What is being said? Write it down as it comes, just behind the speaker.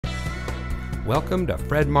Welcome to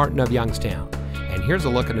Fred Martin of Youngstown, and here's a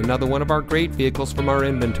look at another one of our great vehicles from our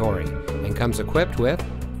inventory, and comes equipped with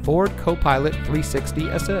Ford Co-Pilot 360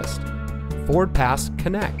 Assist, Ford Pass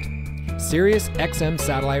Connect, Sirius XM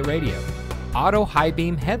satellite radio, auto high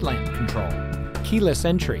beam headlamp control, keyless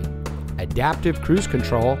entry, adaptive cruise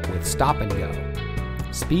control with stop and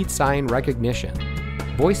go, speed sign recognition,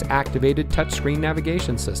 voice activated touchscreen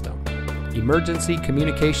navigation system, emergency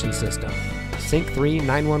communication system, Sync 3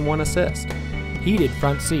 911 assist, heated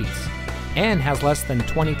front seats, and has less than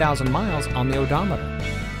 20,000 miles on the odometer.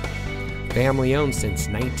 Family owned since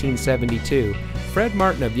 1972, Fred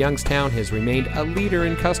Martin of Youngstown has remained a leader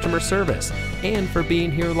in customer service and for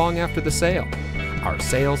being here long after the sale. Our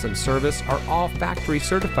sales and service are all factory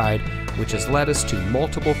certified, which has led us to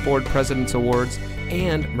multiple Ford President's Awards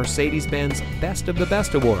and Mercedes-Benz Best of the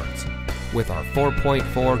Best Awards. With our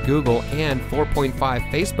 4.4 Google and 4.5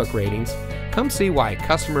 Facebook ratings, come see why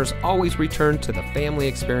customers always return to the family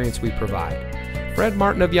experience we provide. Fred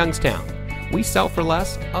Martin of Youngstown. We sell for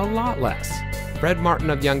less, a lot less. Fred Martin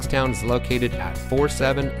of Youngstown is located at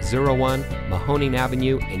 4701 Mahoning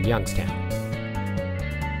Avenue in Youngstown.